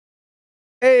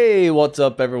Hey, what's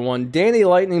up everyone? Danny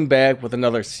Lightning back with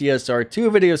another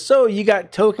CSR2 video. So you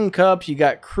got token cups, you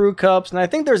got crew cups, and I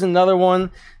think there's another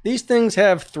one. These things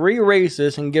have 3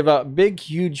 races and give out big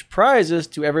huge prizes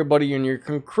to everybody in your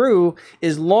crew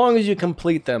as long as you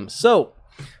complete them. So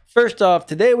first off,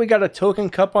 today we got a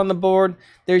token cup on the board.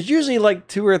 There's usually like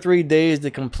 2 or 3 days to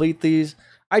complete these.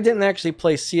 I didn't actually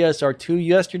play CSR2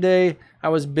 yesterday. I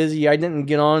was busy. I didn't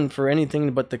get on for anything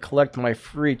but to collect my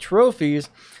free trophies.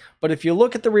 But if you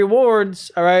look at the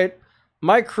rewards, all right,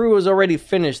 my crew has already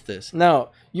finished this. Now,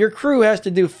 your crew has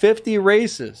to do 50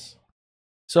 races.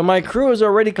 So my crew has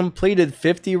already completed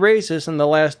 50 races in the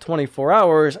last 24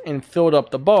 hours and filled up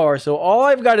the bar. So all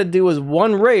I've got to do is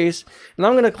one race, and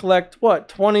I'm going to collect, what,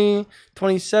 20,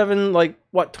 27, like,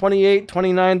 what, 28,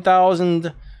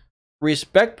 29,000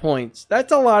 respect points.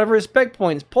 That's a lot of respect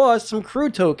points, plus some crew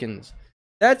tokens.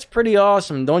 That's pretty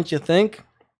awesome, don't you think?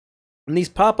 And these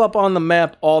pop up on the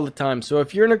map all the time. So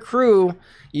if you're in a crew,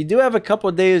 you do have a couple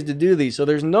of days to do these. So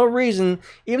there's no reason,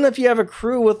 even if you have a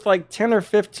crew with like 10 or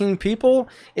 15 people,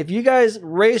 if you guys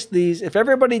race these, if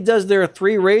everybody does their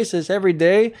 3 races every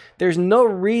day, there's no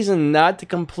reason not to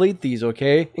complete these,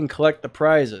 okay? And collect the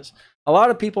prizes. A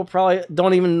lot of people probably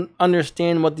don't even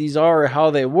understand what these are or how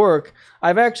they work.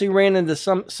 I've actually ran into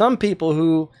some people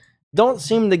who don't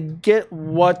seem to get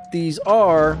what these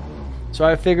are. So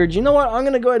I figured, you know what, I'm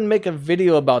going to go ahead and make a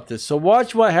video about this. So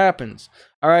watch what happens.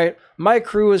 Alright, my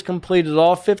crew has completed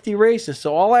all 50 races.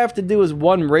 So all I have to do is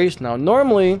one race now.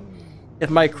 Normally, if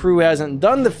my crew hasn't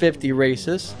done the 50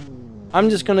 races, I'm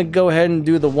just going to go ahead and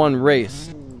do the one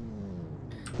race.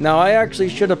 Now I actually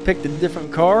should have picked a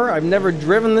different car. I've never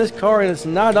driven this car and it's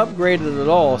not upgraded at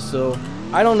all. So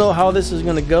I don't know how this is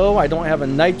going to go. I don't have a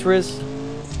nitrous.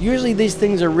 Usually these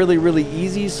things are really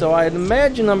easy. So I'd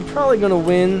imagine I'm probably going to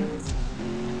win.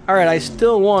 Alright, I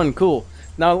still won. Cool.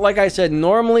 Now, like I said,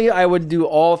 normally I would do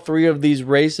all 3 of these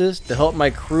races to help my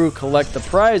crew collect the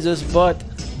prizes, but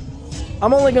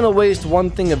I'm only going to waste 1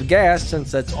 thing of gas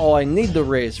since that's all I need to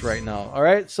race right now.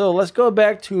 Alright, so let's go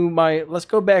back to let's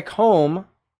go back home.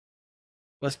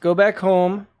 Let's go back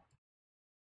home.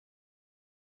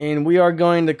 And we are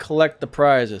going to collect the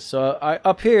prizes. So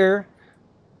up here,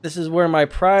 this is where my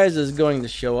prize is going to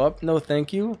show up. No,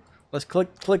 thank you. Let's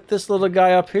click this little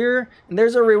guy up here, and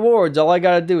there's our rewards. All I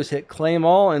gotta do is hit claim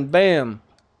all, and bam.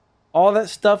 All that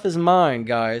stuff is mine,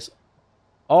 guys.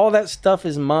 All that stuff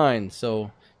is mine.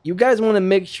 So you guys want to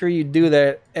make sure you do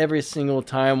that every single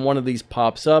time one of these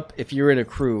pops up if you're in a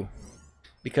crew.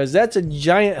 Because that's a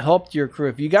giant help to your crew.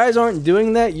 If you guys aren't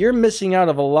doing that, you're missing out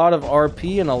of a lot of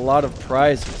RP and a lot of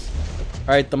prizes.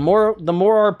 Alright, the more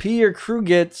RP your crew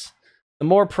gets, the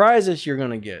more prizes you're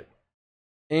gonna get.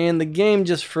 And the game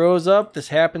just froze up. This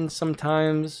happens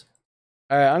sometimes.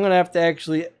 Alright, I'm going to have to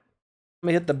actually... Let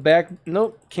me hit the back.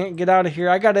 Nope, can't get out of here.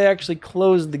 I got to actually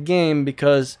close the game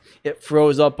because it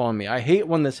froze up on me. I hate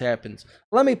when this happens.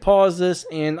 Let me pause this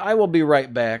and I will be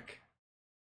right back.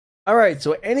 Alright,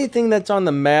 so anything that's on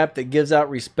the map that gives out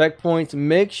respect points,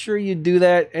 make sure you do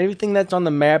that. Anything that's on the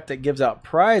map that gives out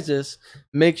prizes,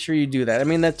 make sure you do that. I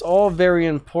mean, that's all very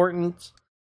important.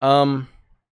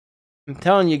 I'm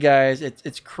telling you guys,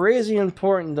 it's crazy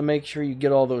important to make sure you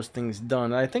get all those things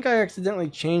done. I think I accidentally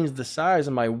changed the size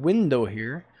of my window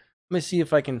here. Let me see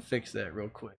if I can fix that real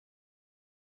quick.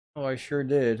 Oh, I sure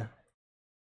did.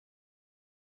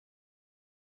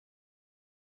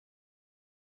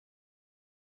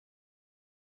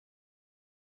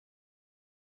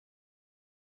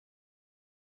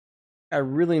 I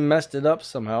really messed it up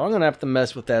somehow. I'm going to have to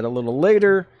mess with that a little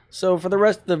later. So for the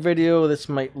rest of the video, this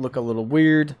might look a little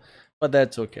weird, but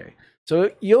that's okay. So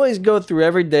you always go through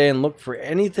every day and look for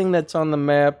anything that's on the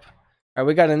map. All right,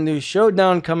 we got a new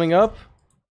showdown coming up.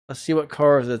 Let's see what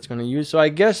cars that's going to use. So I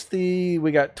guess we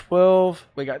got 12,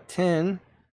 we got 10.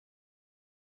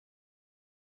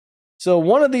 So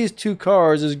one of these 2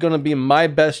 cars is going to be my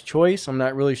best choice. I'm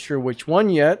not really sure which one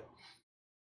yet.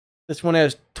 This one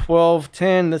has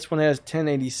 1210. This one has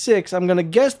 1086. I'm going to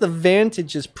guess the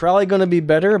Vantage is probably going to be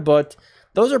better, but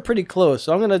those are pretty close.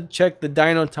 So I'm going to check the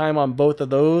dyno time on both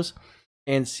of those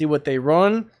and see what they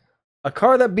run. A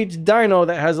car that beats dyno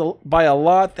that has by a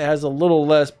lot, that has a little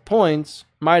less points,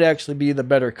 might actually be the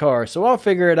better car. So I'll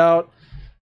figure it out.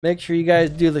 Make sure you guys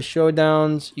do the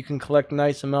showdowns. You can collect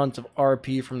nice amounts of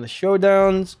RP from the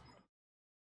showdowns.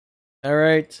 All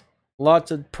right.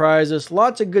 Lots of prizes,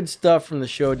 lots of good stuff from the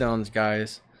showdowns,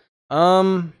 guys.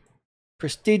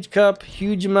 Prestige Cup,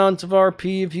 huge amounts of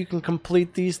RP if you can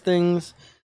complete these things.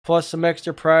 Plus some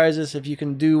extra prizes if you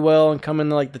can do well and come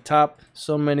in like the top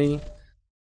so many.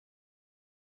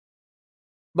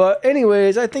 But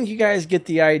anyways, I think you guys get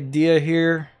the idea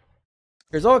here.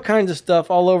 There's all kinds of stuff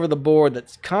all over the board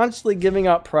that's constantly giving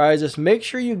out prizes. Make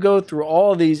sure you go through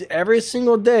all of these every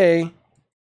single day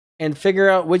and figure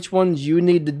out which ones you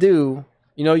need to do.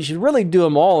 You know, you should really do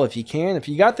them all if you can. If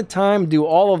you got the time, do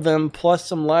all of them, plus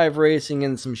some live racing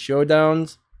and some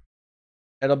showdowns.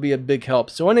 That'll be a big help.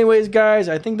 So anyways, guys,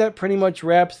 I think that pretty much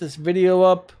wraps this video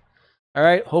up. All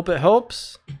right, hope it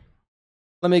helps.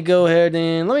 Let me go ahead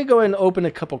and open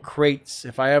a couple crates.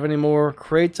 If I have any more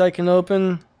crates I can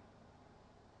open.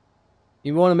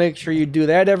 You want to make sure you do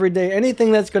that every day.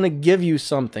 Anything that's going to give you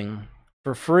something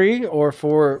for free or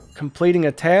for completing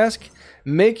a task,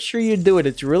 make sure you do it.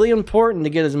 It's really important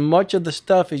to get as much of the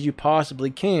stuff as you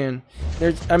possibly can.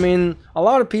 I mean, a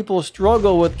lot of people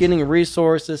struggle with getting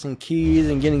resources and keys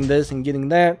and getting this and getting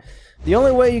that. The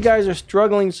only way you guys are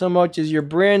struggling so much is you're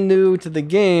brand new to the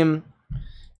game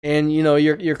and, you know,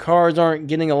 your cars aren't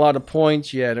getting a lot of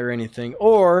points yet or anything.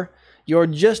 Or you're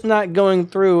just not going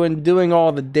through and doing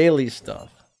all the daily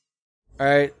stuff. All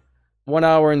right. 1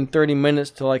 hour and 30 minutes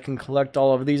till I can collect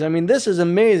all of these. I mean, this is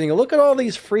amazing. Look at all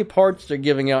these free parts they're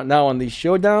giving out now on these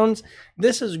showdowns.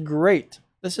 This is great.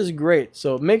 This is great.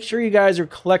 So make sure you guys are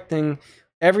collecting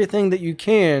everything that you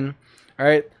can. All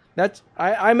right.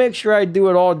 I make sure I do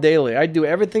it all daily. I do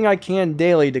everything I can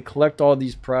daily to collect all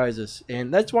these prizes.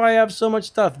 And that's why I have so much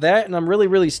stuff. That, and I'm really,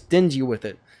 really stingy with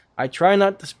it. I try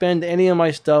not to spend any of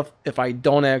my stuff if I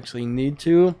don't actually need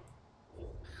to.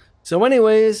 So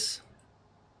anyways,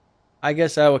 I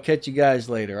guess I will catch you guys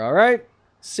later, alright?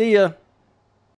 See ya!